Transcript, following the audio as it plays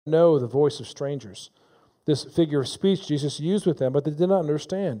know the voice of strangers. This figure of speech Jesus used with them, but they did not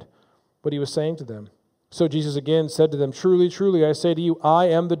understand what he was saying to them. So Jesus again said to them, "Truly, truly, I say to you, I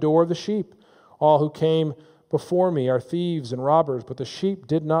am the door of the sheep. All who came before me are thieves and robbers, but the sheep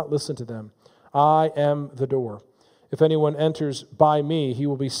did not listen to them. I am the door. If anyone enters by me, he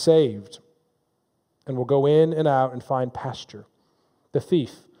will be saved and will go in and out and find pasture. The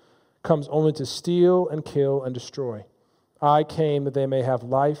thief comes only to steal and kill and destroy. I came that they may have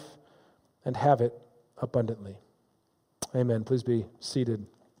life and have it abundantly." Amen. Please be seated.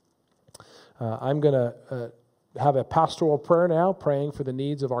 I'm going to have a pastoral prayer now, praying for the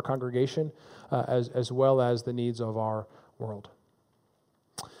needs of our congregation as well as the needs of our world.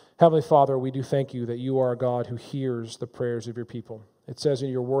 Heavenly Father, we do thank you that you are a God who hears the prayers of your people. It says in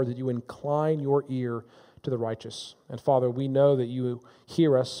your word that you incline your ear to the righteous. And Father, we know that you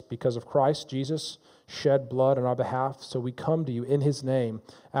hear us because of Christ Jesus shed blood on our behalf. So we come to you in his name,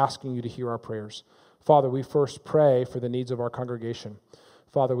 asking you to hear our prayers. Father, we first pray for the needs of our congregation.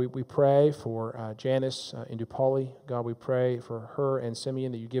 Father, we pray for Janice in DuPauli. God, we pray for her and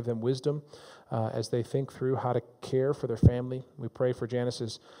Simeon that you give them wisdom as they think through how to care for their family. We pray for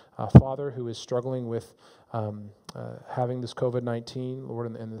Janice's father who is struggling with having this COVID-19,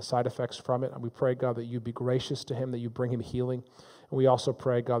 Lord, and the side effects from it. And we pray, God, that you be gracious to him, that you bring him healing. And we also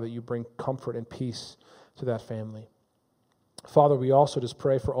pray, God, that you bring comfort and peace to that family. Father, we also just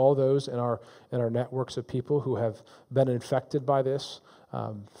pray for all those in our networks of people who have been infected by this,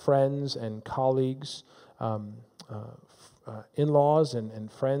 friends and colleagues, in-laws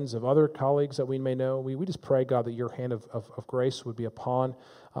and friends of other colleagues that we may know. We just pray, God, that your hand of grace would be upon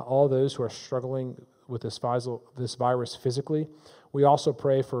all those who are struggling with this virus physically. We also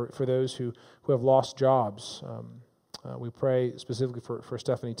pray for those who have lost jobs. We pray specifically for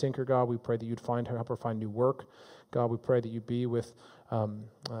Stephanie Tinker, God. We pray that you'd help her find new work. God, we pray that you'd be with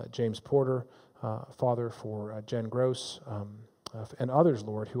James Porter, Father, for Jen Gross, and others,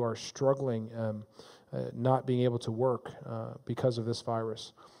 Lord, who are struggling, not being able to work because of this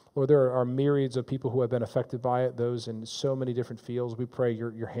virus. Lord, there are myriads of people who have been affected by it, those in so many different fields. We pray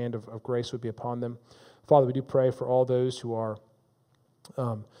your hand of grace would be upon them. Father, we do pray for all those who are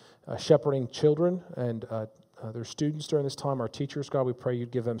shepherding children and their students during this time, our teachers. God, we pray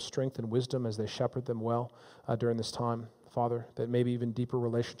you'd give them strength and wisdom as they shepherd them well during this time, Father, that maybe even deeper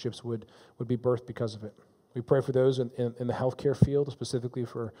relationships would be birthed because of it. We pray for those in the healthcare field, specifically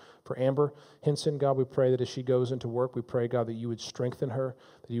for Amber Hinson. God, we pray that as she goes into work, we pray, God, that you would strengthen her,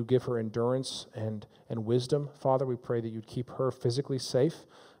 that you give her endurance and wisdom. Father, we pray that you'd keep her physically safe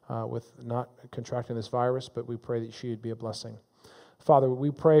with not contracting this virus, but we pray that she would be a blessing. Father, we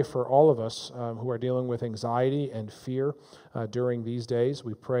pray for all of us who are dealing with anxiety and fear during these days.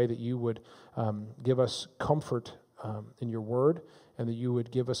 We pray that you would give us comfort in your word, and that you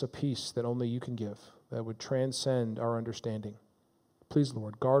would give us a peace that only you can give, that would transcend our understanding. Please,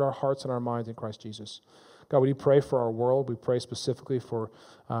 Lord, guard our hearts and our minds in Christ Jesus. God, we do pray for our world. We pray specifically for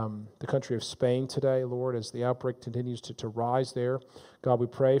the country of Spain today, Lord, as the outbreak continues to rise there. God, we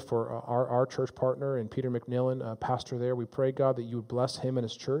pray for our church partner and Peter McNillan, pastor there. We pray, God, that you would bless him and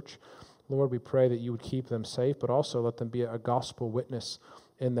his church. Lord, we pray that you would keep them safe, but also let them be a gospel witness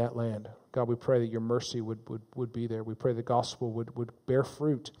in that land. God, we pray that your mercy would be there. We pray the gospel would bear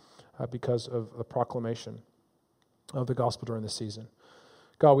fruit because of the proclamation of the gospel during this season.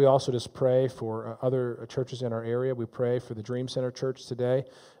 God, we also just pray for other churches in our area. We pray for the Dream Center Church today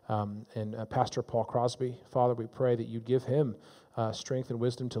and Pastor Paul Crosby. Father, we pray that you'd give him strength and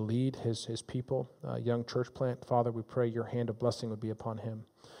wisdom to lead his people, young church plant. Father, we pray your hand of blessing would be upon him.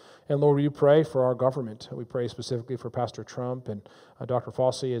 And Lord, we pray for our government. We pray specifically for Pastor Trump and Dr.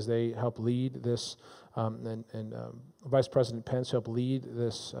 Fauci as they help lead this, and Vice President Pence help lead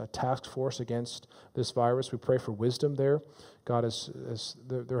this task force against this virus. We pray for wisdom there. God, as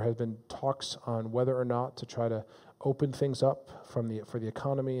there have been talks on whether or not to try to open things up for the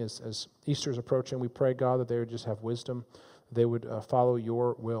economy as Easter's approaching, we pray, God, that they would just have wisdom. They would follow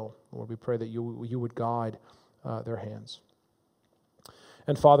your will. Lord, we pray that you would guide their hands.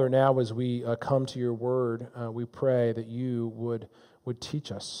 And Father, now as we come to your word, we pray that you would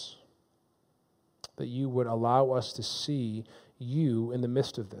teach us, that you would allow us to see you in the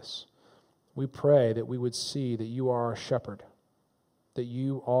midst of this. We pray that we would see that you are our shepherd, that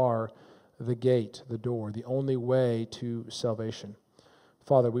you are the gate, the door, the only way to salvation.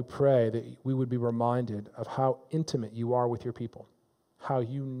 Father, we pray that we would be reminded of how intimate you are with your people, how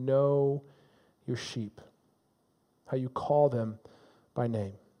you know your sheep, how you call them by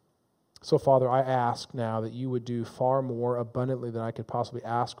name. So, Father, I ask now that you would do far more abundantly than I could possibly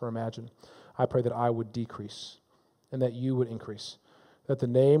ask or imagine. I pray that I would decrease and that you would increase, that the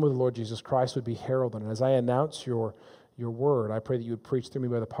name of the Lord Jesus Christ would be heralded. And as I announce your word, I pray that you would preach through me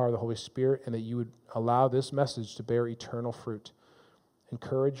by the power of the Holy Spirit, and that you would allow this message to bear eternal fruit.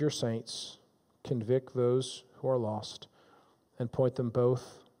 Encourage your saints, convict those who are lost, and point them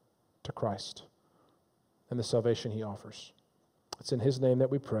both to Christ and the salvation he offers. It's in his name that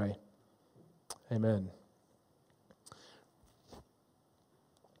we pray. Amen.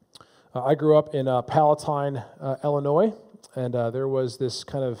 I grew up in Palatine, Illinois, and there was this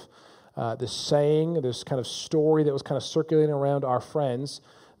kind of this saying, this kind of story that was kind of circulating around our friends,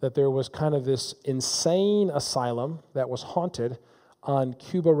 that there was kind of this insane asylum that was haunted on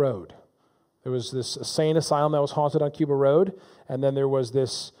Cuba Road. There was this insane asylum that was haunted on Cuba Road, and then there was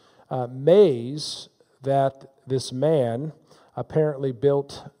this maze that this man apparently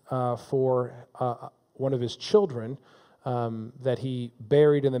built for one of his children that he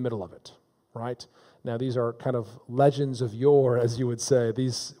buried in the middle of it, right? Now, these are kind of legends of yore, as you would say.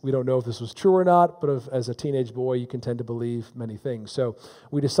 We don't know if this was true or not, but as a teenage boy, you can tend to believe many things. So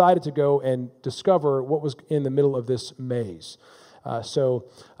we decided to go and discover what was in the middle of this maze.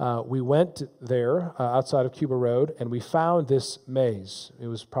 So we went there outside of Cuba Road, and we found this maze. It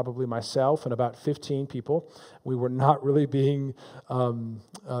was probably myself and about 15 people. We were not really being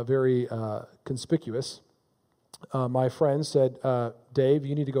very conspicuous. My friend said, Dave,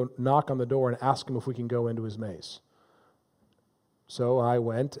 you need to go knock on the door and ask him if we can go into his maze. So I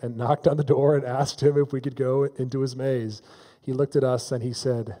went and knocked on the door and asked him if we could go into his maze. He looked at us and he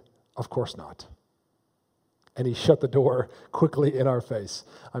said, of course not. And he shut the door quickly in our face.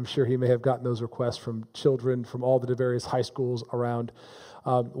 I'm sure he may have gotten those requests from children from all the various high schools around.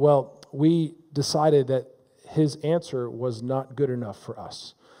 Well, we decided that his answer was not good enough for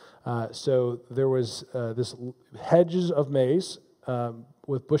us. So there was this hedges of maize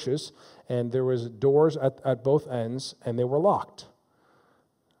with bushes, and there was doors at both ends, and they were locked.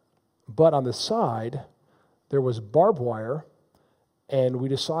 But on the side, there was barbed wire, and we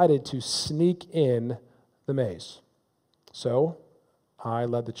decided to sneak in the maze. So I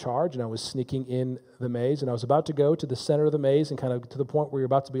led the charge, and I was sneaking in the maze, and I was about to go to the center of the maze and kind of to the point where you're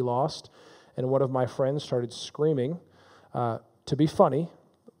about to be lost, and one of my friends started screaming to be funny,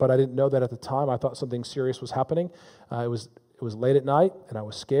 but I didn't know that at the time. I thought something serious was happening. It was late at night, and I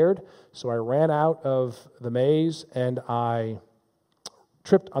was scared, so I ran out of the maze, and I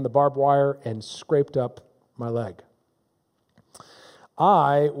tripped on the barbed wire and scraped up my leg.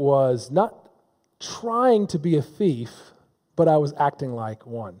 I was not trying to be a thief, but I was acting like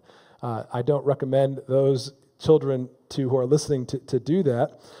one. I don't recommend those children who are listening to do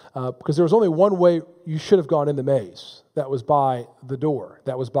that, because there was only one way you should have gone in the maze. That was by the door.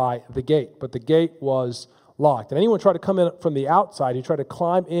 That was by the gate. But the gate was locked. And anyone who tried to come in from the outside, who tried to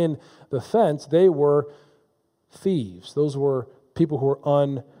climb in the fence, they were thieves. Those were people who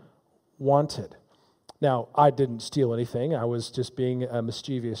were unwanted. Now, I didn't steal anything. I was just being a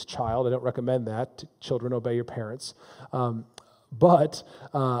mischievous child. I don't recommend that. Children, obey your parents. But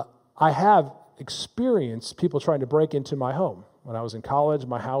I have experienced people trying to break into my home. When I was in college,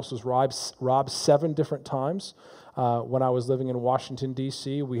 my house was robbed 7 different times. When I was living in Washington,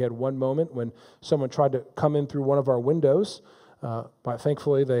 D.C., we had one moment when someone tried to come in through one of our windows, but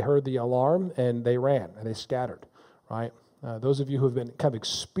thankfully they heard the alarm and they ran and they scattered, right? Those of you who have been kind of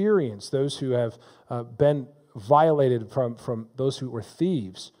experienced, those who have been violated from those who were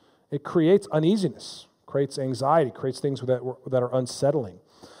thieves, it creates uneasiness, creates anxiety, creates things that are unsettling.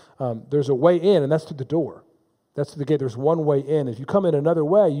 There's a way in, and that's through the door. That's through the gate. There's one way in. If you come in another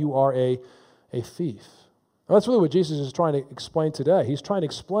way, you are a thief. Now, that's really what Jesus is trying to explain today. He's trying to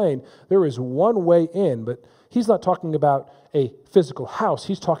explain there is one way in, but he's not talking about a physical house.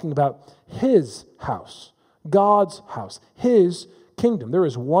 He's talking about his house, God's house, his kingdom. There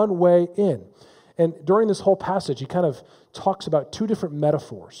is one way in. And during this whole passage, he kind of talks about 2 different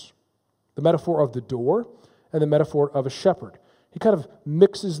metaphors, the metaphor of the door and the metaphor of a shepherd. He kind of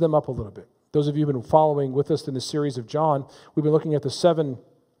mixes them up a little bit. Those of you who've been following with us in the series of John, we've been looking at the 7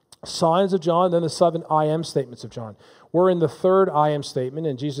 signs of John, then the 7 I am statements of John. We're in the 3rd I am statement,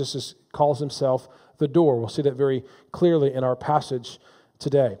 and Jesus calls himself the door. We'll see that very clearly in our passage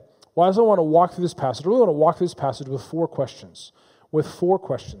today. Well, as I want to walk through this passage, I really want to walk through this passage with 4 questions.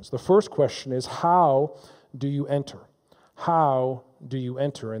 The first question is, how do you enter? How do you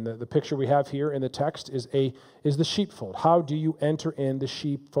enter? And the picture we have here in the text is the sheepfold. How do you enter in the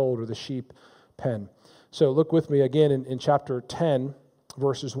sheepfold or the sheep pen? So look with me again in chapter 10,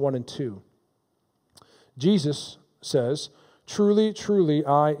 verses 1 and 2. Jesus says, "Truly, truly,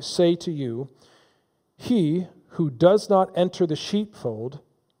 I say to you, he who does not enter the sheepfold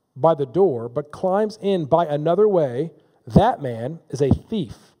by the door, but climbs in by another way, That man is a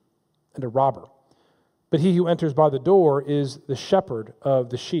thief and a robber. But he who enters by the door is the shepherd of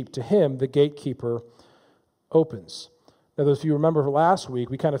the sheep. To him the gatekeeper opens. Now, if you remember last week,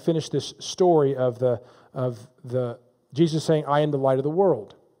 we kind of finished this story of the Jesus saying, "I am the light of the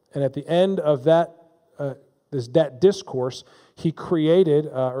world." And at the end of that discourse, he created,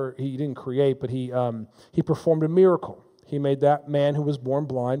 or he didn't create, but he performed a miracle. He made that man who was born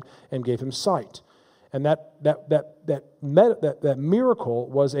blind and gave him sight. And that miracle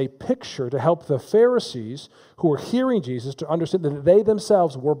was a picture to help the Pharisees who were hearing Jesus to understand that they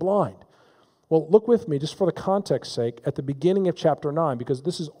themselves were blind. Well, look with me, just for the context's sake, at the beginning of chapter 9, because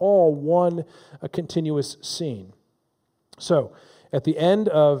this is all one continuous scene. So, at the end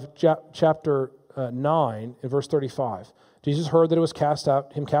of chapter 9, in verse 35, Jesus heard that it was cast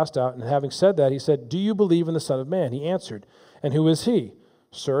out, and having said that, he said, "Do you believe in the Son of Man?" He answered, "And who is he,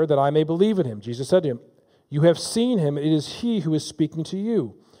 Sir, that I may believe in him?" Jesus said to him, "You have seen him, it is he who is speaking to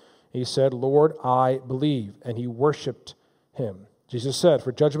you." He said, "Lord, I believe," and he worshipped him. Jesus said,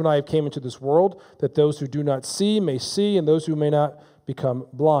 "For judgment I have came into this world, that those who do not see may see, and those who may not become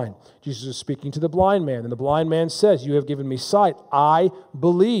blind." Jesus is speaking to the blind man, and the blind man says, "You have given me sight. I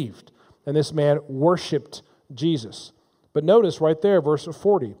believed." And this man worshipped Jesus. But notice right there, verse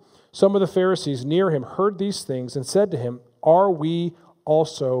 40, some of the Pharisees near him heard these things and said to him, "Are we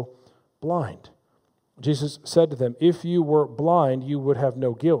also blind?" Jesus said to them, "If you were blind, you would have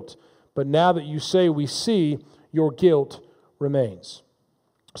no guilt. But now that you say we see, your guilt remains."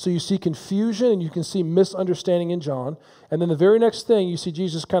 So you see confusion and you can see misunderstanding in John. And then the very next thing, you see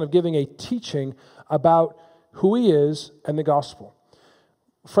Jesus kind of giving a teaching about who he is and the gospel.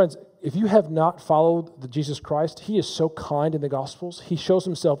 Friends, if you have not followed the Jesus Christ, he is so kind in the Gospels. He shows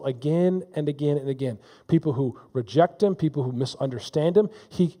himself again and again and again. People who reject him, people who misunderstand him,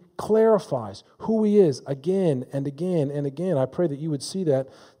 he clarifies who he is again and again and again. I pray that you would see that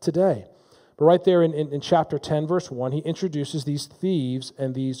today. But right there in chapter 10, verse 1, he introduces these thieves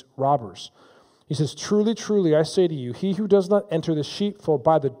and these robbers. He says, "Truly, truly, I say to you, he who does not enter the sheepfold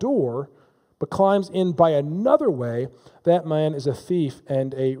by the door, but climbs in by another way, that man is a thief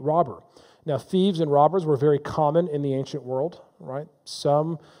and a robber." Now, thieves and robbers were very common in the ancient world, right?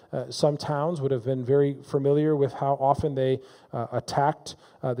 Some towns would have been very familiar with how often they attacked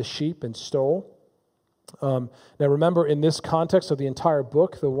the sheep and stole. Now, remember, in this context of the entire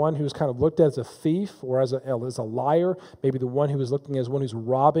book, the one who's kind of looked at as a thief or as a liar, maybe the one who is looking as one who's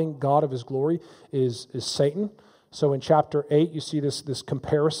robbing God of his glory is Satan. So in chapter 8, you see this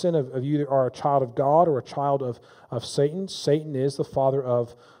comparison of you are a child of God or a child of Satan. Satan is the father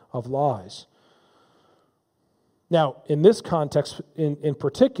of lies. Now, in this context in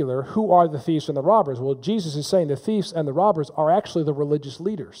particular, who are the thieves and the robbers? Well, Jesus is saying the thieves and the robbers are actually the religious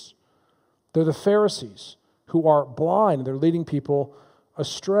leaders. They're the Pharisees who are blind and they're leading people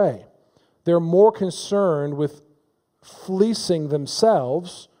astray. They're more concerned with fleecing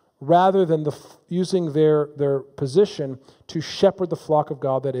themselves rather than using their position to shepherd the flock of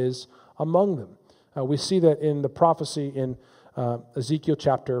God that is among them. We see that in the prophecy in Ezekiel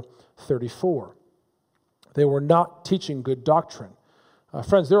chapter 34. They were not teaching good doctrine.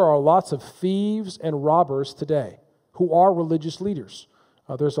 Friends, there are lots of thieves and robbers today who are religious leaders.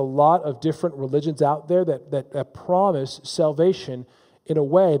 There's a lot of different religions out there that promise salvation in a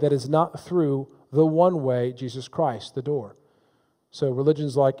way that is not through the one way, Jesus Christ, the door. So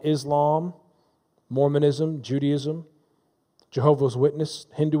religions like Islam, Mormonism, Judaism, Jehovah's Witness,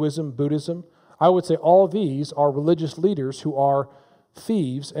 Hinduism, Buddhism, I would say all of these are religious leaders who are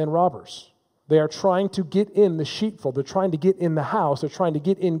thieves and robbers. They are trying to get in the sheepfold. They're trying to get in the house. They're trying to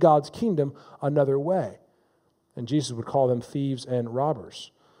get in God's kingdom another way. And Jesus would call them thieves and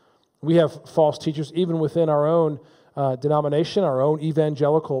robbers. We have false teachers even within our own denomination, our own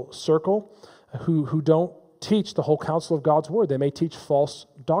evangelical circle, who don't teach the whole counsel of God's word. They may teach false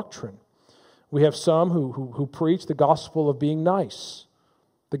doctrine. We have some who preach the gospel of being nice,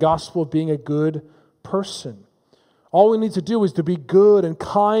 the gospel of being a good person. All we need to do is to be good and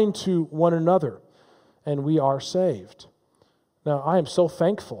kind to one another, and we are saved. Now, I am so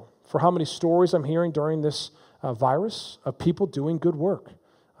thankful for how many stories I'm hearing during this virus of people doing good work,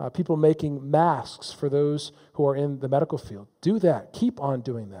 people making masks for those who are in the medical field. Do that. Keep on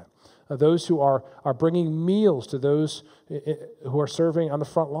doing that. Those who are bringing meals to those who are serving on the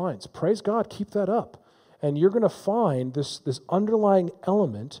front lines. Praise God, keep that up. And you're going to find this underlying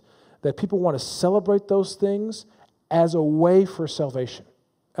element that people want to celebrate those things as a way for salvation.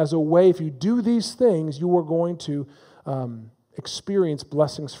 As a way, if you do these things, you are going to experience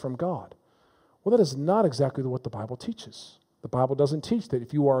blessings from God. Well, that is not exactly what the Bible teaches. The Bible doesn't teach that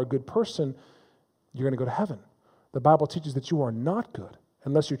if you are a good person, you're going to go to heaven. The Bible teaches that you are not good.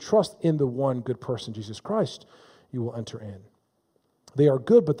 Unless you trust in the one good person, Jesus Christ, you will enter in. They are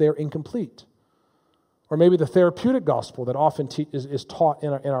good, but they are incomplete. Or maybe the therapeutic gospel that often is taught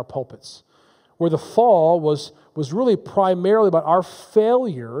in our pulpits, where the fall was really primarily about our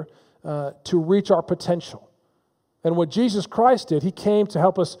failure to reach our potential. And what Jesus Christ did, he came to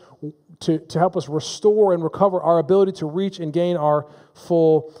help us restore and recover our ability to reach and gain our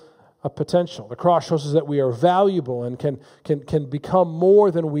full potential. The cross shows us that we are valuable and can become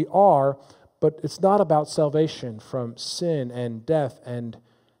more than we are, but it's not about salvation from sin and death and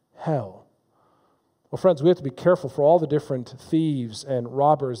hell. Well, friends, we have to be careful for all the different thieves and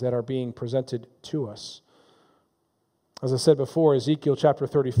robbers that are being presented to us. As I said before, Ezekiel chapter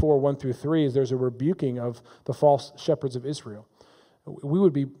 34, 1 through 3, there's a rebuking of the false shepherds of Israel. We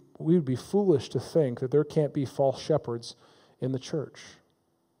would be foolish to think that there can't be false shepherds in the church.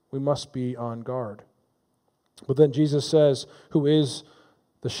 We must be on guard. But then Jesus says, who is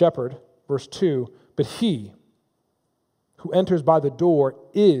the shepherd, verse 2, but he who enters by the door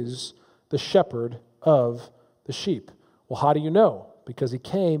is the shepherd of the sheep. Well, how do you know? Because he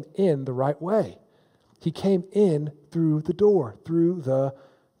came in the right way. He came in through the door, through the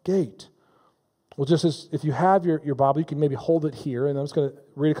gate. Well, just as if you have your Bible, you can maybe hold it here, and I'm just going to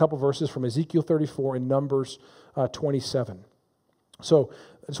read a couple verses from Ezekiel 34 and Numbers 27. So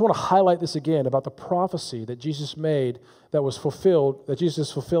I just want to highlight this again about the prophecy that Jesus made that was fulfilled, that Jesus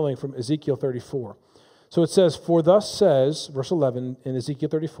is fulfilling from Ezekiel 34. So it says, for thus says, verse 11 in Ezekiel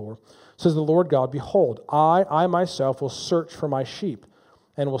 34, says the Lord God, behold, I myself will search for my sheep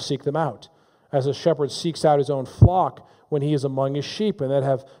and will seek them out, as a shepherd seeks out his own flock when he is among his sheep and that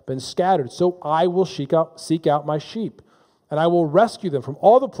have been scattered. So I will seek out my sheep, and I will rescue them from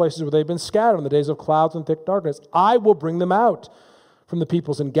all the places where they've been scattered in the days of clouds and thick darkness. I will bring them out from the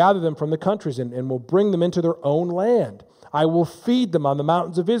peoples and gather them from the countries and will bring them into their own land. I will feed them on the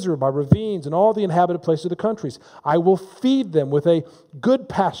mountains of Israel, by ravines and all the inhabited places of the countries. I will feed them with a good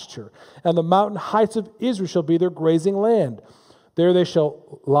pasture, and the mountain heights of Israel shall be their grazing land. There they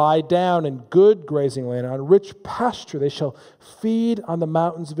shall lie down in good grazing land. On rich pasture they shall feed on the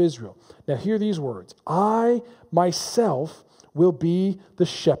mountains of Israel. Now hear these words. I myself will be the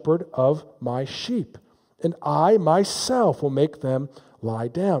shepherd of my sheep, and I myself will make them lie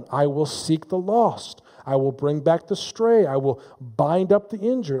down. I will seek the lost. I will bring back the stray. I will bind up the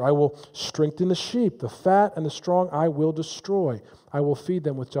injured. I will strengthen the sheep. The fat and the strong I will destroy. I will feed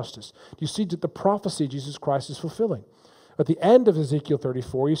them with justice. Do you see that the prophecy Jesus Christ is fulfilling? At the end of Ezekiel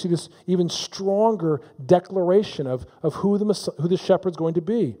 34, you see this even stronger declaration of who the shepherd's going to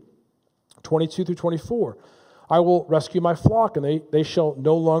be. 22 through 24. I will rescue my flock, and they shall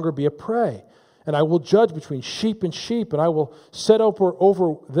no longer be a prey. And I will judge between sheep, and I will set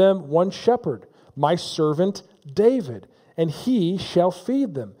over them one shepherd, my servant David, and he shall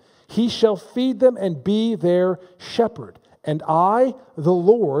feed them. He shall feed them and be their shepherd. And I, the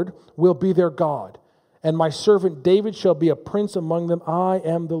Lord, will be their God. And my servant David shall be a prince among them. I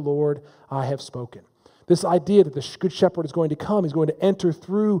am the Lord, I have spoken. This idea that the good shepherd is going to come, he's going to enter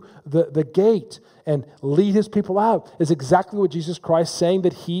through the gate and lead his people out, is exactly what Jesus Christ is saying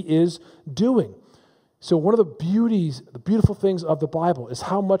that he is doing. So one of the beautiful things of the Bible is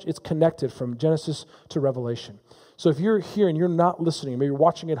how much it's connected from Genesis to Revelation. So if you're here and you're not listening, maybe you're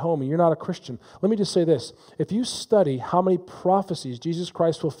watching at home and you're not a Christian, let me just say this. If you study how many prophecies Jesus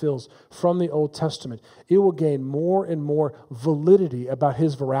Christ fulfills from the Old Testament, it will gain more and more validity about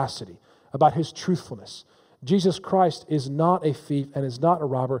his veracity, about his truthfulness. Jesus Christ is not a thief and is not a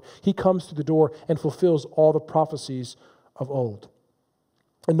robber. He comes through the door and fulfills all the prophecies of old.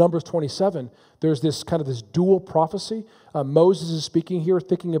 In Numbers 27, there's this dual prophecy. Moses is speaking here,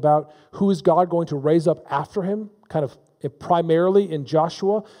 thinking about who is God going to raise up after him, primarily in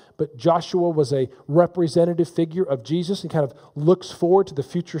Joshua. But Joshua was a representative figure of Jesus and looks forward to the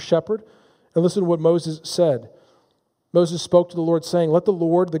future shepherd. And listen to what Moses said. Moses spoke to the Lord, saying, let the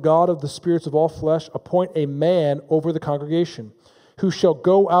Lord, the God of the spirits of all flesh, appoint a man over the congregation, who shall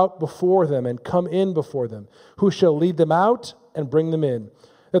go out before them and come in before them, who shall lead them out and bring them in,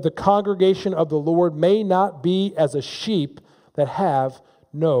 that the congregation of the Lord may not be as a sheep that have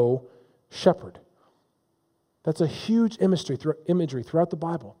no shepherd. That's a huge imagery throughout the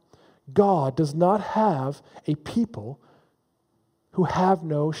Bible. God does not have a people who have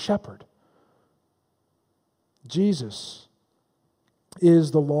no shepherd. Jesus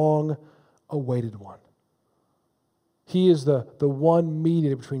is the long-awaited one. He is the one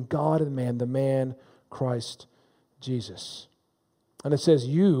mediator between God and man, the man Christ Jesus. And it says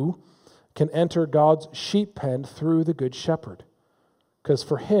you can enter God's sheep pen through the good shepherd. Because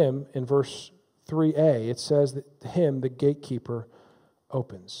for him, in verse 3a, it says that him, the gatekeeper,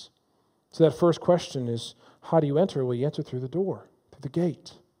 opens. So that first question is, how do you enter? Well, you enter through the door, through the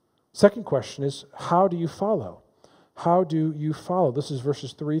gate. Second question is, how do you follow? How do you follow? This is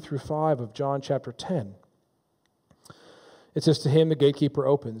verses 3 through 5 of John chapter 10. It says, to him the gatekeeper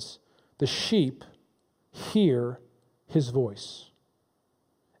opens. The sheep hear his voice,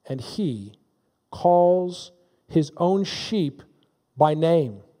 and he calls his own sheep by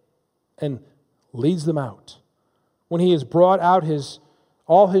name and leads them out. When he has brought out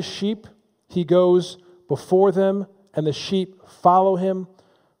all his sheep, he goes before them, and the sheep follow him,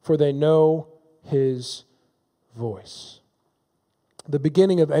 for they know his voice. The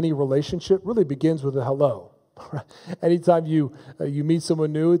beginning of any relationship really begins with a hello. Anytime you meet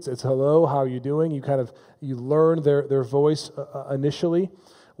someone new, it's hello, how are you doing? You learn their voice initially.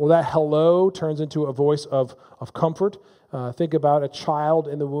 Well, that hello turns into a voice of comfort. Think about a child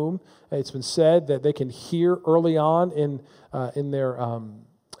in the womb. It's been said that they can hear early on in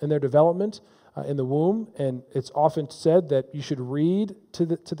their development in the womb, and it's often said that you should read to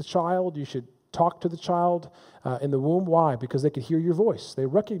the child. You should talk to the child in the womb. Why? Because they can hear your voice. They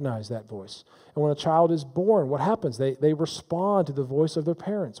recognize that voice. And when a child is born, what happens? They respond to the voice of their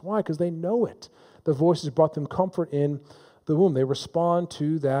parents. Why? Because they know it. The voice has brought them comfort in the womb. They respond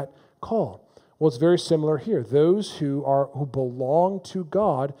to that call. Well, it's very similar here. Those who belong to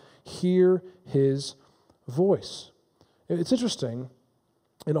God hear his voice. It's interesting,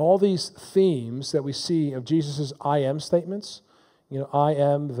 in all these themes that we see of Jesus' I am statements, I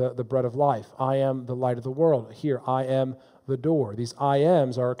am the bread of life. I am the light of the world. Here, I am the door. These I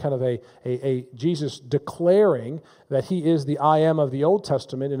ams are kind of a Jesus declaring that he is the I am of the Old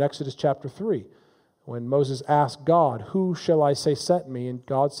Testament in Exodus chapter 3. When Moses asked God, who shall I say sent me? And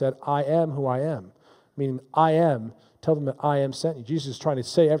God said, I am who I am. Meaning, I am. Tell them that I am sent you. Jesus is trying to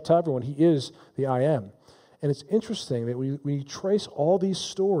say to everyone, he is the I am. And it's interesting that we trace all these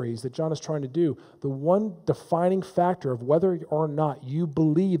stories that John is trying to do. The one defining factor of whether or not you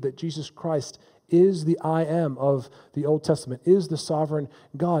believe that Jesus Christ is the I am of the Old Testament, is the sovereign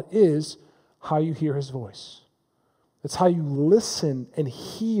God, is how you hear his voice. It's how you listen and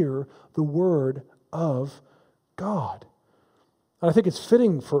hear the word of God. And I think it's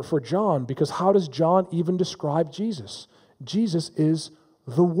fitting for John, because how does John even describe Jesus? Jesus is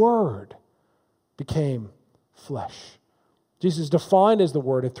the Word became flesh. Jesus is defined as the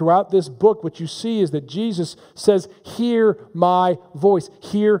Word. And throughout this book, what you see is that Jesus says, hear my voice,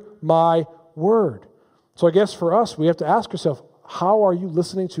 hear my word. So I guess for us, we have to ask ourselves, how are you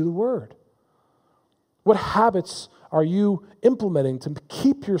listening to the Word? What habits are you implementing to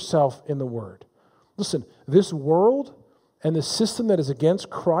keep yourself in the Word? Listen, this world and the system that is against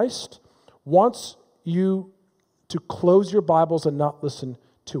Christ wants you to close your Bibles and not listen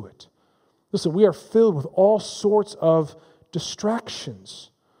to it. Listen, we are filled with all sorts of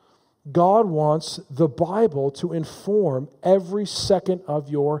distractions. God wants the Bible to inform every second of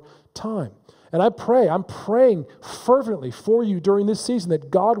your time. And I'm praying fervently for you during this season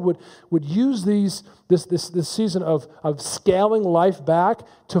that God would use this season of scaling life back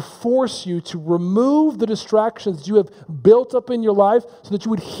to force you to remove the distractions that you have built up in your life so that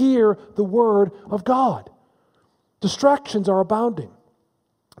you would hear the word of God. Distractions are abounding.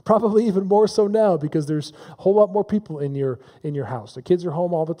 Probably even more so now because there's a whole lot more people in your house. The kids are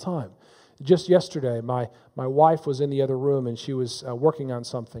home all the time. Just yesterday, my wife was in the other room and she was working on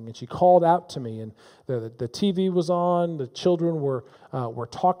something, and she called out to me, and the TV was on, the children were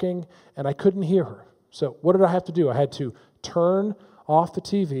talking, and I couldn't hear her. So what did I have to do? I had to turn off the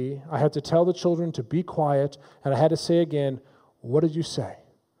TV, I had to tell the children to be quiet, and I had to say again, what did you say?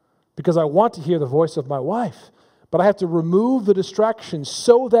 Because I want to hear the voice of my wife, but I have to remove the distractions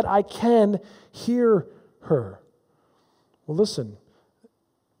so that I can hear her. Well, listen,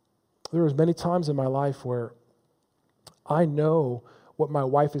 there was many times in my life where I know what my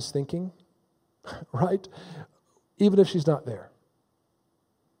wife is thinking, right? Even if she's not there.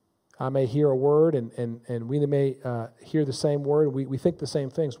 I may hear a word and we may hear the same word. We think the same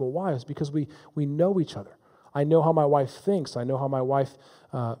things. Well, why? It's because we know each other. I know how my wife thinks. I know how my wife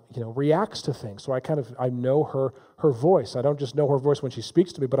reacts to things. So I know her voice. I don't just know her voice when she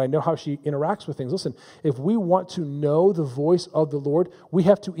speaks to me, but I know how she interacts with things. Listen, if we want to know the voice of the Lord, we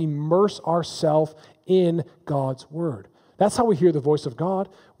have to immerse ourselves in God's word. That's how we hear the voice of God.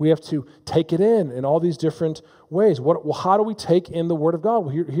 We have to take it in all these different ways. How do we take in the word of God? Well,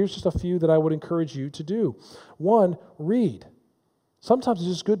 here's just a few that I would encourage you to do. One, read. Sometimes it's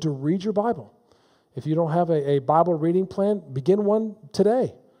just good to read your Bible. If you don't have a Bible reading plan, begin one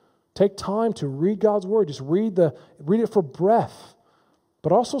today. Take time to read God's word. Just read it for breath,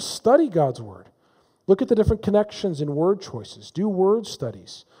 but also study God's word. Look at the different connections in word choices. Do word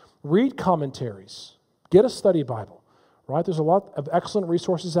studies. Read commentaries. Get a study Bible, right? There's a lot of excellent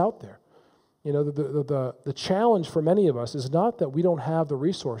resources out there. You know, the challenge for many of us is not that we don't have the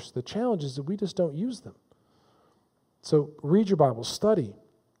resources. The challenge is that we just don't use them. So read your Bible, study,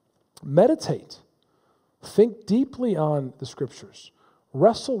 meditate, think deeply on the Scriptures,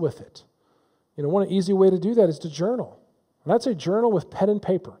 wrestle with it. You know, one easy way to do that is to journal. And I'd say journal with pen and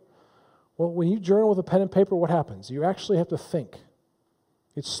paper. Well, when you journal with a pen and paper, what happens? You actually have to think.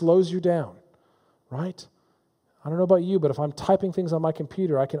 It slows you down, right? I don't know about you, but if I'm typing things on my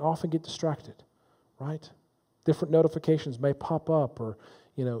computer, I can often get distracted, right? Different notifications may pop up or,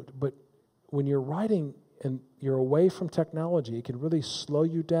 you know, but when you're writing and you're away from technology, it can really slow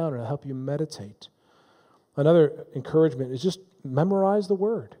you down and help you meditate. Another encouragement is just memorize the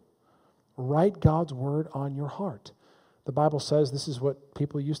Word. Write God's Word on your heart. The Bible says this is what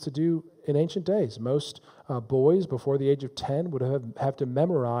people used to do in ancient days. Most boys before the age of 10 would have to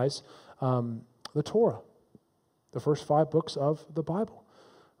memorize the Torah, the first 5 books of the Bible,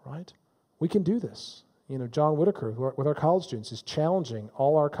 right? We can do this. You know, John Whitaker, with our college students, is challenging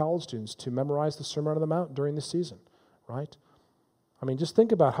all our college students to memorize the Sermon on the Mount during the season, right? I mean, just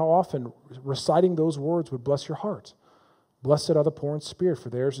think about how often reciting those words would bless your heart. Blessed are the poor in spirit, for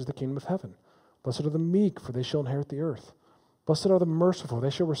theirs is the kingdom of heaven. Blessed are the meek, for they shall inherit the earth. Blessed are the merciful, for they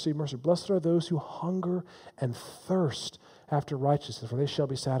shall receive mercy. Blessed are those who hunger and thirst after righteousness, for they shall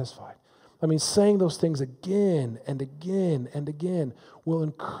be satisfied. I mean, saying those things again and again and again will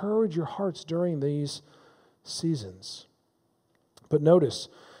encourage your hearts during these seasons. But notice,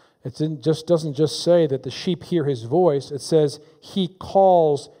 it doesn't just say that the sheep hear his voice. It says he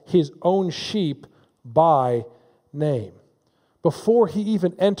calls his own sheep by name. Before he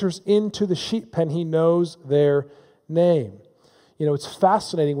even enters into the sheep pen, he knows their name. You know, it's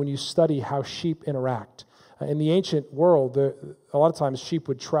fascinating when you study how sheep interact. In the ancient world, a lot of times sheep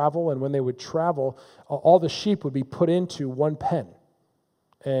would travel, and when they would travel, all the sheep would be put into one pen.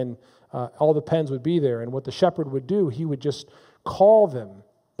 And all the pens would be there. And what the shepherd would do, he would just call them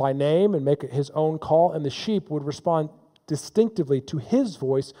by name and make his own call, and the sheep would respond distinctively to his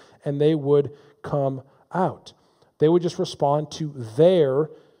voice, and they would come out. They would just respond to their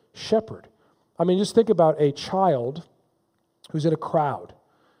shepherd. I mean, just think about a child who's in a crowd,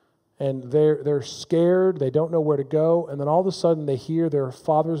 and they're scared, they don't know where to go, and then all of a sudden they hear their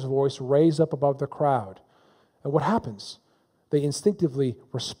father's voice raise up above the crowd. And what happens? They instinctively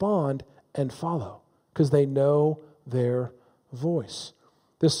respond and follow because they know their voice.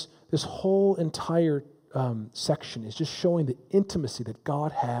 This whole entire section is just showing the intimacy that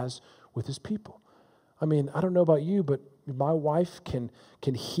God has with his people. I mean, I don't know about you, but my wife can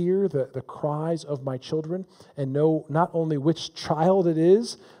hear the cries of my children and know not only which child it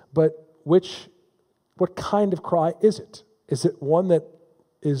is, but what kind of cry is it? Is it one that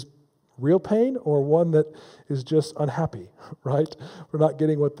is real pain or one that is just unhappy, right? We're not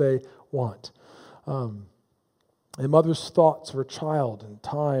getting what they want. A mother's thoughts of her child and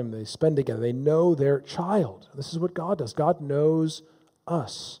time they spend together, they know their child. This is what God does. God knows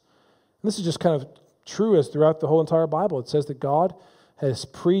us. And this is just kind of true as throughout the whole entire Bible. It says that God has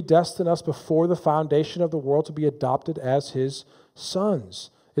predestined us before the foundation of the world to be adopted as his sons.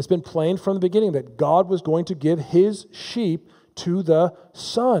 It's been plain from the beginning that God was going to give his sheep to the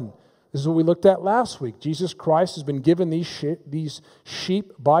Son. This is what we looked at last week. Jesus Christ has been given these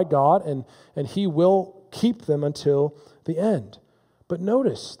sheep by God, and he will keep them until the end. But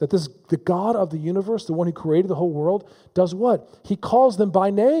notice that the God of the universe, the one who created the whole world, does what? He calls them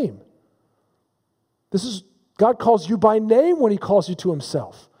by name. God calls you by name when he calls you to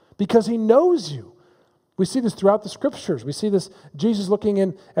himself because he knows you. We see this throughout the scriptures. We see this, Jesus looking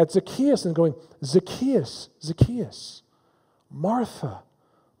in at Zacchaeus and going, Zacchaeus, Zacchaeus, Martha,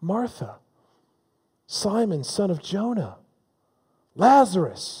 Martha, Simon, son of Jonah,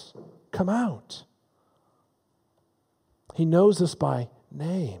 Lazarus, come out. He knows us by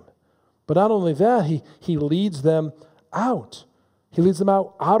name. But not only that, he leads them out. He leads them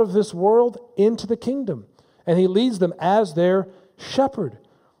out of this world into the kingdom. And he leads them as their shepherd.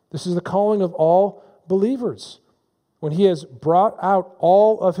 This is the calling of all believers. When he has brought out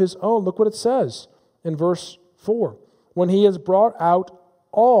all of his own, look what it says in verse 4. When he has brought out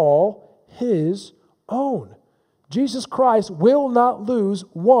all his own. Jesus Christ will not lose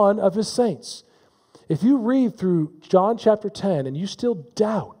one of his saints. If you read through John chapter 10 and you still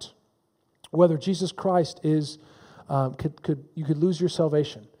doubt whether Jesus Christ is you could lose your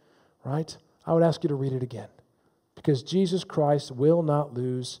salvation, right? I would ask you to read it again. Because Jesus Christ will not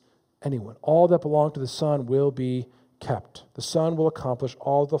lose anyone. All that belong to the Son will be kept. The Son will accomplish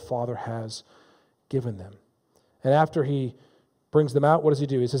all the Father has given them. And after he brings them out, what does he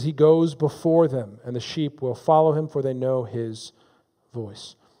do? He says he goes before them, and the sheep will follow him, for they know his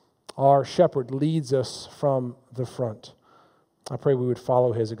voice. Our shepherd leads us from the front. I pray we would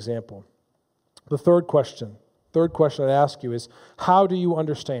follow his example. The third question I'd ask you is, how do you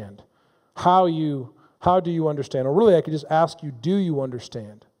understand? How do you understand? Or really, I could just ask you, do you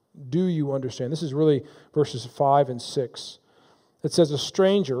understand? Do you understand? This is really verses 5 and 6. It says, a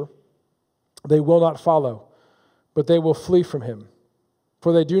stranger they will not follow, but they will flee from him,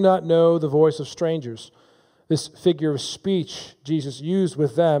 for they do not know the voice of strangers. This figure of speech Jesus used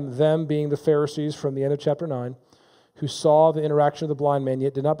with them being the Pharisees from the end of chapter 9, who saw the interaction of the blind man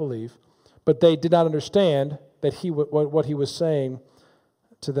yet did not believe, but they did not understand that what he was saying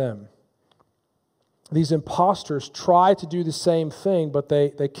to them. These imposters try to do the same thing, but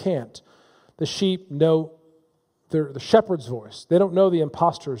they can't. The sheep know the shepherd's voice. They don't know the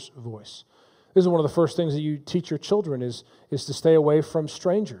impostor's voice. This is one of the first things that you teach your children is to stay away from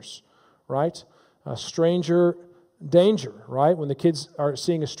strangers, right? Stranger danger, right? When the kids are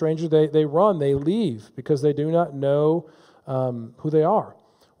seeing a stranger, they run, they leave because they do not know who they are.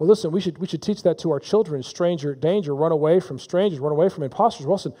 Well, listen, we should teach that to our children. Stranger danger, run away from strangers, run away from imposters.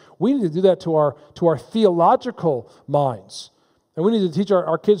 Well, listen, we need to do that to our theological minds. And we need to teach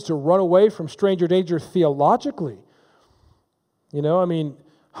our kids to run away from stranger danger theologically. You know, I mean,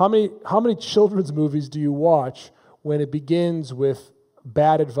 how many children's movies do you watch when it begins with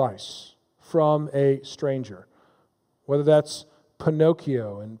bad advice from a stranger? Whether that's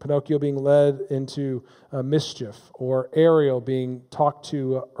Pinocchio, and Pinocchio being led into mischief, or Ariel being talked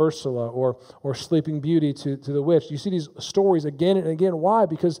to Ursula, or Sleeping Beauty to the witch. You see these stories again and again. Why?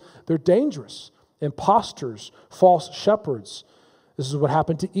 Because they're dangerous. Imposters, false shepherds. This is what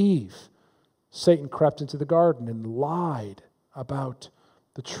happened to Eve. Satan crept into the garden and lied about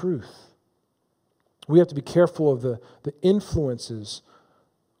the truth. We have to be careful of the influences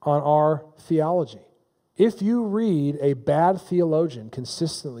on our theology. If you read a bad theologian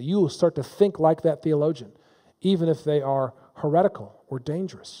consistently, you will start to think like that theologian, even if they are heretical or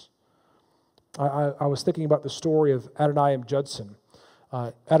dangerous. I was thinking about the story of Adoniram Judson.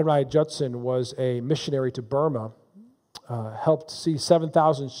 Adoniram Judson was a missionary to Burma, helped see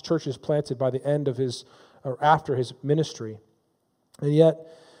 7,000 churches planted by the end of after his ministry. And yet,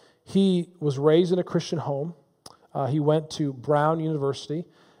 he was raised in a Christian home. He went to Brown University.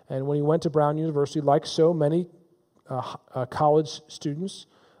 And when he went to Brown University, like so many college students,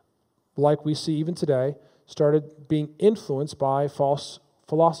 like we see even today, started being influenced by false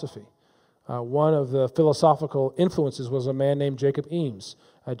philosophy. One of the philosophical influences was a man named Jacob Eames.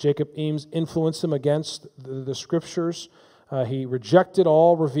 Jacob Eames influenced him against the Scriptures. He rejected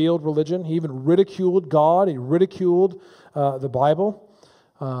all revealed religion. He even ridiculed God. He ridiculed the Bible.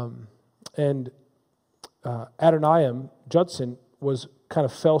 And Adoniram Judson kind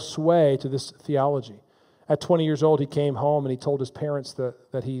of fell sway to this theology. At 20 years old, he came home and he told his parents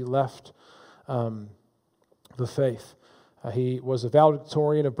that he left the faith. He was a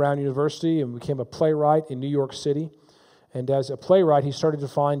valedictorian of Brown University and became a playwright in New York City. And as a playwright, he started to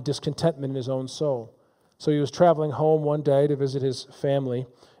find discontentment in his own soul. So he was traveling home one day to visit his family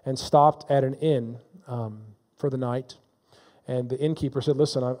and stopped at an inn for the night. And the innkeeper said,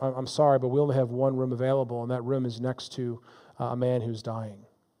 listen, I'm sorry, but we only have one room available, and that room is next to a man who's dying.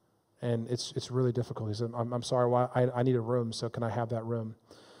 And it's really difficult. He said, I'm sorry, I need a room, so can I have that room?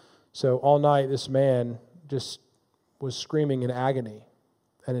 So all night, this man just was screaming in agony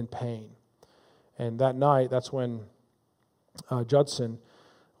and in pain. And that night, that's when Judson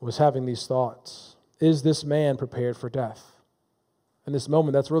was having these thoughts. Is this man prepared for death? In this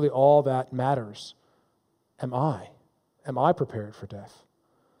moment, that's really all that matters. Am I? Am I prepared for death?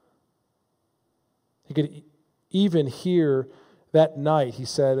 He could even hear that night, he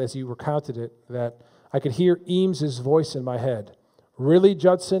said, as he recounted it, that I could hear Eames's voice in my head. Really,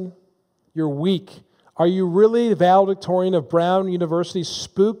 Judson? You're weak. Are you really the valedictorian of Brown University,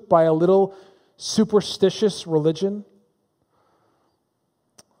 spooked by a little superstitious religion?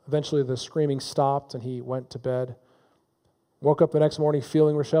 Eventually, the screaming stopped, and he went to bed. Woke up the next morning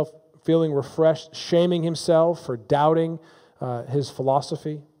feeling refreshed, shaming himself for doubting his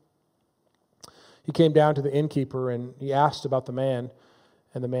philosophy. He came down to the innkeeper, and he asked about the man,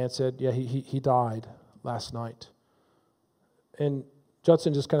 and the man said, yeah, he died last night. And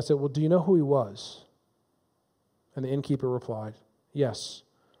Judson just kind of said, well, do you know who he was? And the innkeeper replied, yes,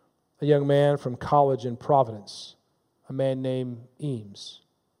 a young man from college in Providence, a man named Eames,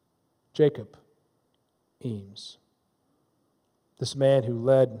 Jacob Eames. This man who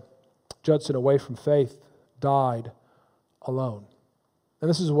led Judson away from faith died alone. And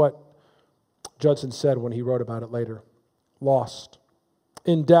this is what Judson said when he wrote about it later. Lost.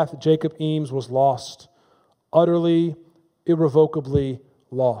 In death, Jacob Eames was lost. Utterly, irrevocably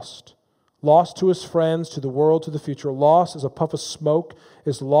lost. Lost to his friends, to the world, to the future. Lost as a puff of smoke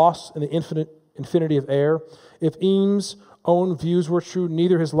is lost in the infinity of air. If Eames' own views were true,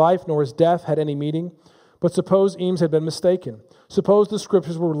 neither his life nor his death had any meaning. But suppose Eames had been mistaken. Suppose the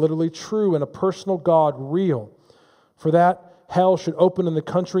scriptures were literally true and a personal God real. For that, hell should open in the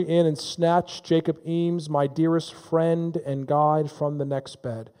country inn and snatch Jacob Eames, my dearest friend and guide, from the next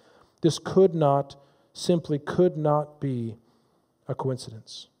bed. This simply could not be a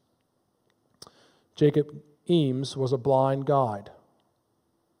coincidence. Jacob Eames was a blind guide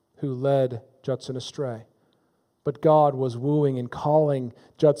who led Judson astray. But God was wooing and calling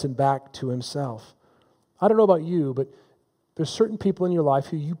Judson back to himself. I don't know about you, but there's certain people in your life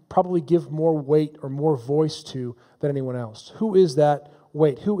who you probably give more weight or more voice to than anyone else. Who is that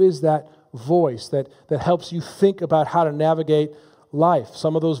weight? Who is that voice that helps you think about how to navigate life?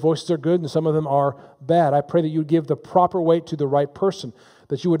 Some of those voices are good and some of them are bad. I pray that you would give the proper weight to the right person,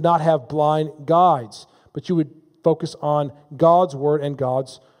 that you would not have blind guides, but you would focus on God's word and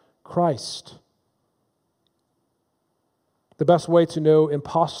God's Christ. The best way to know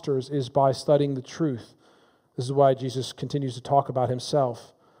imposters is by studying the truth. This is why Jesus continues to talk about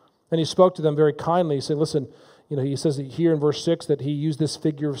himself. And he spoke to them very kindly. He said, listen, he says here in verse 6 that he used this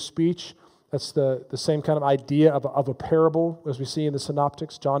figure of speech. That's the same kind of idea of a parable as we see in the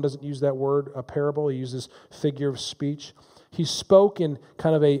synoptics. John doesn't use that word, a parable. He uses figure of speech. He spoke in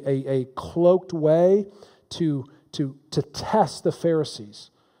kind of a cloaked way to test the Pharisees.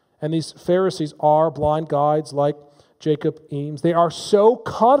 And these Pharisees are blind guides like Jacob Eames. They are so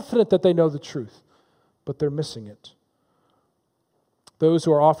confident that they know the truth, but they're missing it. Those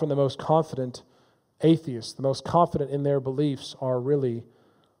who are often the most confident atheists, the most confident in their beliefs, are really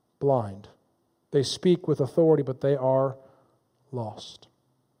blind. They speak with authority, but they are lost.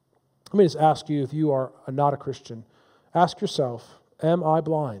 Let me just ask you, if you are not a Christian, ask yourself, am I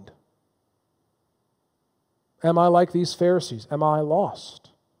blind? Am I like these Pharisees? Am I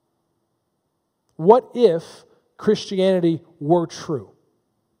lost? What if Christianity were true?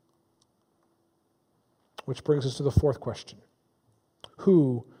 Which brings us to the fourth question.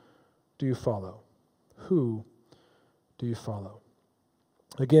 Who do you follow? Who do you follow?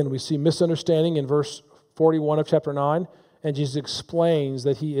 Again, we see misunderstanding in verse 41 of chapter 9, and Jesus explains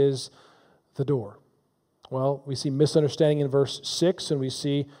that he is the door. Well, we see misunderstanding in verse 6, and we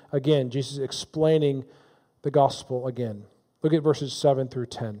see, again, Jesus explaining the gospel again. Look at verses 7 through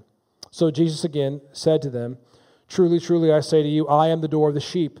 10. So Jesus again said to them, "Truly, truly, I say to you, I am the door of the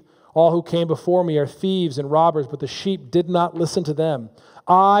sheep. All who came before me are thieves and robbers, but the sheep did not listen to them.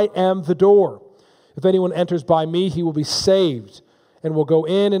 I am the door. If anyone enters by me, he will be saved and will go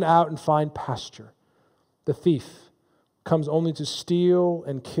in and out and find pasture. The thief comes only to steal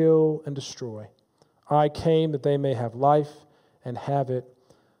and kill and destroy. I came that they may have life and have it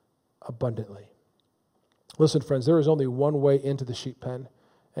abundantly." Listen, friends, there is only one way into the sheep pen,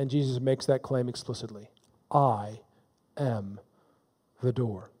 and Jesus makes that claim explicitly. I am the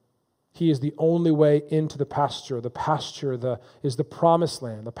door. He is the only way into the pasture. The pasture is the promised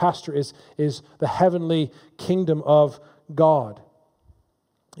land. The pasture is the heavenly kingdom of God.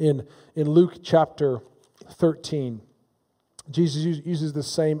 In Luke chapter 13, Jesus uses the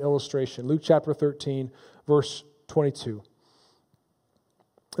same illustration. Luke chapter 13, verse 22.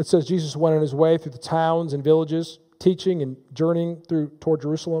 It says, Jesus went on his way through the towns and villages, teaching and journeying toward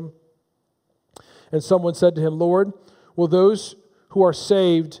Jerusalem. And someone said to him, "Lord, will those who are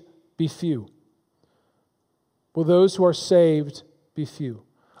saved be few?" Will those who are saved be few?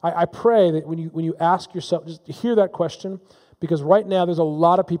 I pray that when you ask yourself, just hear that question, because right now there's a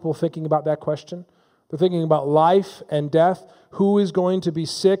lot of people thinking about that question. They're thinking about life and death. Who is going to be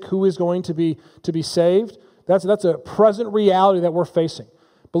sick? Who is going to be saved? That's a present reality that we're facing.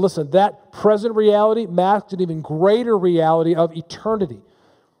 But listen, that present reality masks an even greater reality of eternity.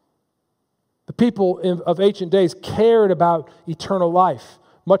 The people of ancient days cared about eternal life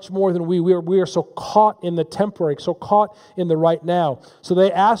much more than we. We are so caught in the temporary, so caught in the right now. So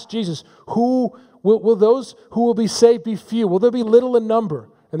they asked Jesus, "Who will those who will be saved be few? Will there be little in number?"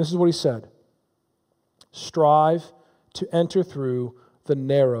 And this is what he said: "Strive to enter through the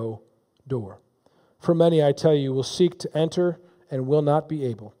narrow door. For many, I tell you, will seek to enter and will not be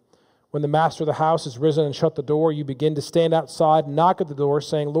able. When the master of the house has risen and shut the door, you begin to stand outside and knock at the door,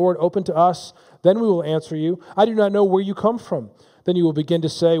 saying, 'Lord, open to us.' Then we will answer you, 'I do not know where you come from.' Then you will begin to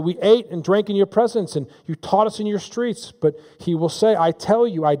say, 'We ate and drank in your presence, and you taught us in your streets.' But he will say, 'I tell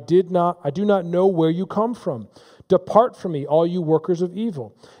you, I do not know where you come from. Depart from me, all you workers of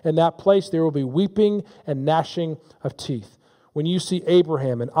evil. In that place there will be weeping and gnashing of teeth. When you see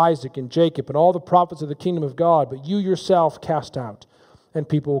Abraham and Isaac and Jacob and all the prophets of the kingdom of God, but you yourself cast out. And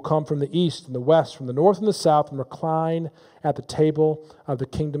people will come from the east and the west, from the north and the south, and recline at the table of the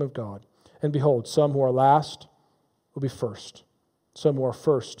kingdom of God. And behold, some who are last will be first. Some who are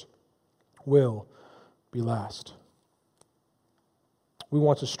first will be last. We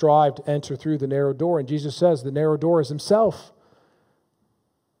want to strive to enter through the narrow door, and Jesus says the narrow door is himself.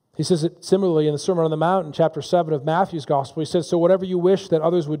 He says it similarly in the Sermon on the Mount in chapter 7 of Matthew's Gospel. He says, so whatever you wish that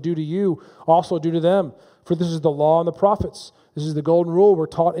others would do to you, also do to them. For this is the law and the prophets. This is the golden rule we're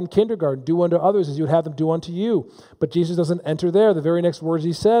taught in kindergarten. Do unto others as you would have them do unto you. But Jesus doesn't enter there. The very next words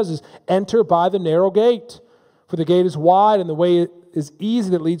he says is, enter by the narrow gate. For the gate is wide and the way is easy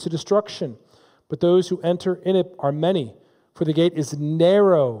that leads to destruction. But those who enter in it are many. For the gate is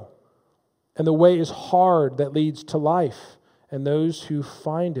narrow and the way is hard that leads to life. And those who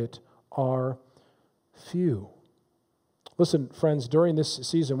find it are few. Listen, friends, during this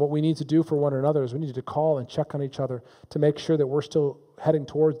season, what we need to do for one another is we need to call and check on each other to make sure that we're still heading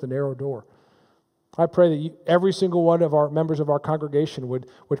towards the narrow door. I pray that every single one of our members of our congregation would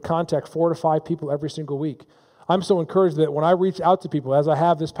contact 4 to 5 people every single week. I'm so encouraged that when I reach out to people, as I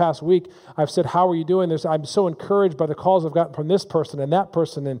have this past week, I've said, how are you doing this? I'm so encouraged by the calls I've gotten from this person and that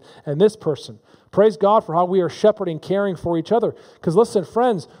person and this person. Praise God for how we are shepherding, caring for each other. Because listen,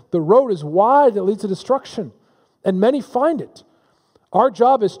 friends, the road is wide that leads to destruction, and many find it. Our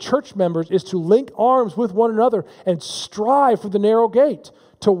job as church members is to link arms with one another and strive for the narrow gate,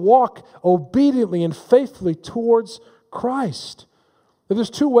 to walk obediently and faithfully towards Christ. Now, there's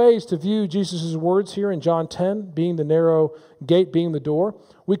 2 ways to view Jesus' words here in John 10, being the narrow gate, being the door.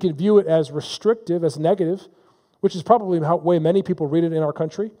 We can view it as restrictive, as negative, which is probably the way many people read it in our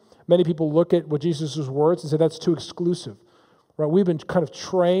country. Many people look at what Jesus' words and say that's too exclusive. Right? We've been kind of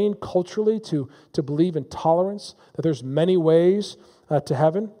trained culturally to believe in tolerance, that there's many ways to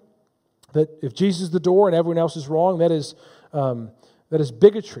heaven, that if Jesus is the door and everyone else is wrong, that is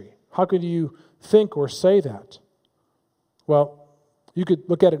bigotry. How could you think or say that? Well, you could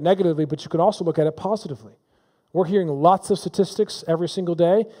look at it negatively, but you could also look at it positively. We're hearing lots of statistics every single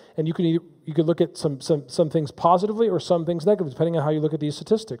day, and you could look at some things positively or some things negatively, depending on how you look at these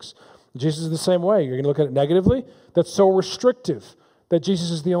statistics. Jesus is the same way. You're going to look at it negatively. That's so restrictive that Jesus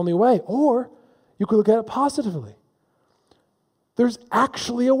is the only way. Or you could look at it positively. There's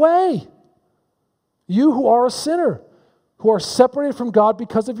actually a way. You who are a sinner, who are separated from God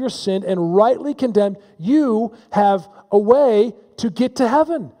because of your sin and rightly condemned, you have a way to get to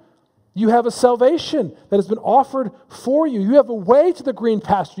heaven. You have a salvation that has been offered for you. You have a way to the green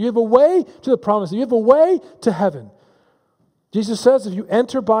pasture. You have a way to the promise. You have a way to heaven. Jesus says, if you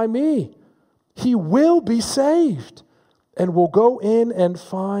enter by me, he will be saved and will go in and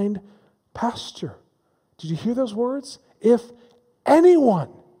find pasture. Did you hear those words? If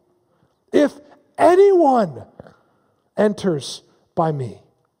anyone enters by me,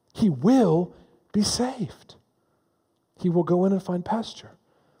 he will be saved. He will go in and find pasture.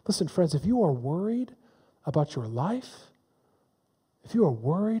 Listen, friends, if you are worried about your life, if you are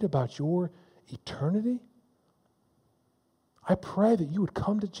worried about your eternity, I pray that you would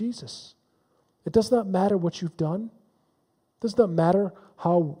come to Jesus. It does not matter what you've done. It does not matter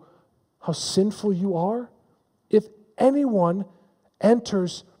how sinful you are. If anyone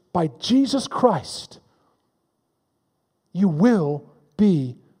enters by Jesus Christ, you will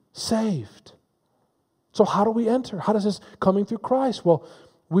be saved. So how do we enter? How does this coming through Christ? Well,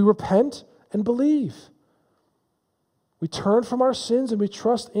 we repent and believe. We turn from our sins and we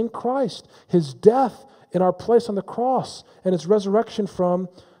trust in Christ, his death in our place on the cross, and his resurrection from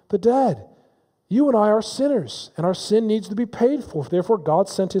the dead. You and I are sinners, and our sin needs to be paid for. Therefore, God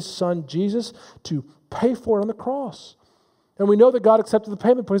sent his son, Jesus, to pay for it on the cross. And we know that God accepted the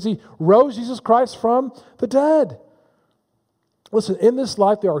payment because he rose Jesus Christ from the dead. Listen, in this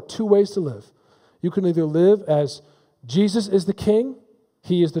life, there are 2 ways to live. You can either live as Jesus is the king,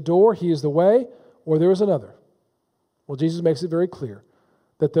 he is the door, he is the way, or there is another. Well, Jesus makes it very clear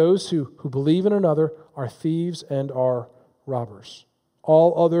that those who believe in another are thieves and are robbers.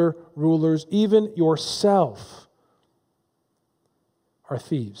 All other rulers, even yourself, are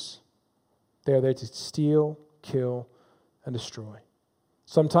thieves. They are there to steal, kill, and destroy.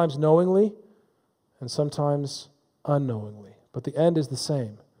 Sometimes knowingly and sometimes unknowingly. But the end is the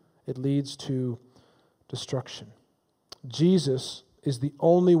same. It leads to destruction. Jesus is the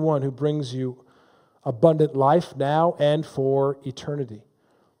only one who brings you abundant life now and for eternity.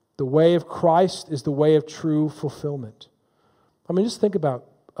 The way of Christ is the way of true fulfillment. I mean, just think about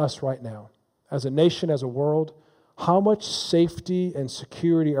us right now. As a nation, as a world, How much safety and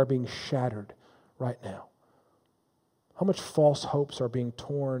security are being shattered right now? How much false hopes are being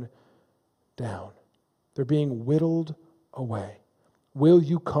torn down? They're being whittled away. Will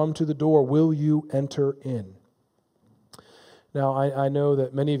you come to the door? Will you enter in? Now, I know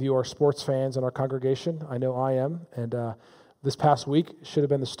that many of you are sports fans in our congregation. I know I am. And this past week should have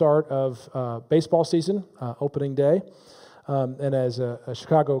been the start of baseball season, opening day. And as a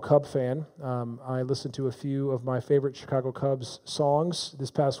Chicago Cub fan, I listened to a few of my favorite Chicago Cubs songs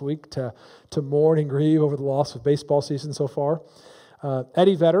this past week to mourn and grieve over the loss of baseball season so far.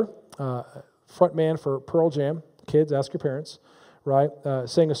 Eddie Vedder, frontman for Pearl Jam, kids, ask your parents, right,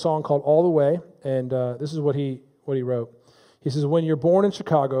 sang a song called All the Way, and this is what he wrote. He says, when you're born in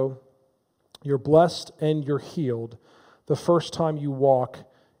Chicago, you're blessed and you're healed the first time you walk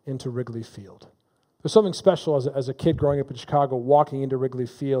into Wrigley Field. There's something special as a kid growing up in Chicago, walking into Wrigley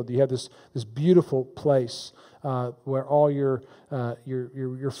Field. You have this beautiful place where all your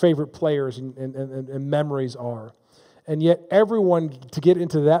favorite players and memories are. And yet everyone, to get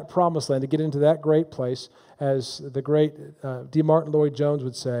into that promised land, to get into that great place, as the great D. Martin Lloyd-Jones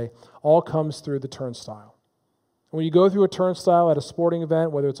would say, all comes through the turnstile. When you go through a turnstile at a sporting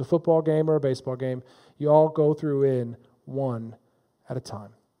event, whether it's a football game or a baseball game, you all go through in one at a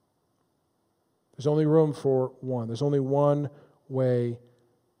time. There's only room for one. There's only one way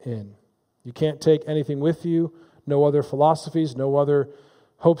in. You can't take anything with you, no other philosophies, no other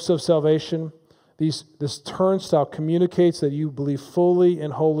hopes of salvation. This turnstile communicates that you believe fully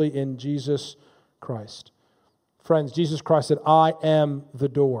and wholly in Jesus Christ. Friends, Jesus Christ said, I am the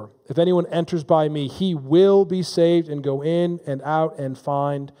door. If anyone enters by me, he will be saved and go in and out and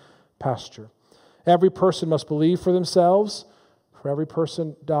find pasture. Every person must believe for themselves, for every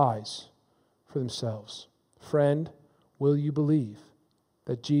person dies for themselves. Friend, will you believe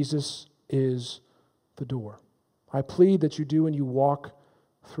that Jesus is the door? I plead that you do and you walk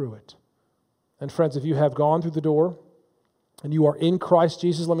through it. And friends, if you have gone through the door and you are in Christ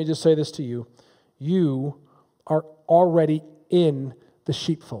Jesus, let me just say this to you. You are already in the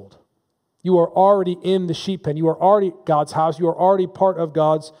sheepfold. You are already in the sheep pen. You are already God's house. You are already part of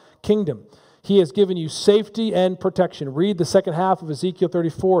God's kingdom. He has given you safety and protection. Read the second half of Ezekiel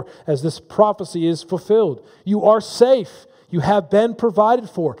 34 as this prophecy is fulfilled. You are safe. You have been provided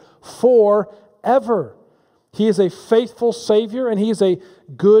for forever. He is a faithful Savior and He is a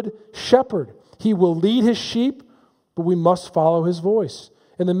good shepherd. He will lead His sheep, but we must follow His voice.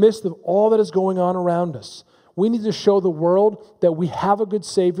 In the midst of all that is going on around us, we need to show the world that we have a good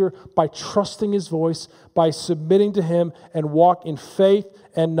Savior by trusting His voice, by submitting to Him, and walk in faith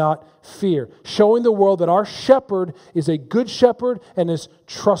and not fear. Showing the world that our shepherd is a good shepherd and is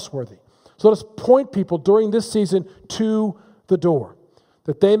trustworthy. So let us point people during this season to the door,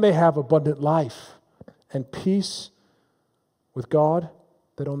 that they may have abundant life and peace with God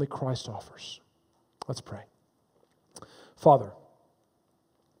that only Christ offers. Let's pray. Father,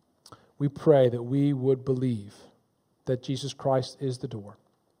 we pray that we would believe that Jesus Christ is the door,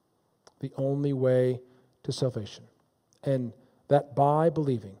 the only way to salvation, and that by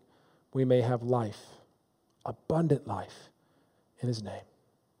believing we may have life, abundant life, in His name.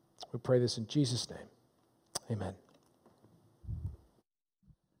 We pray this in Jesus' name. Amen.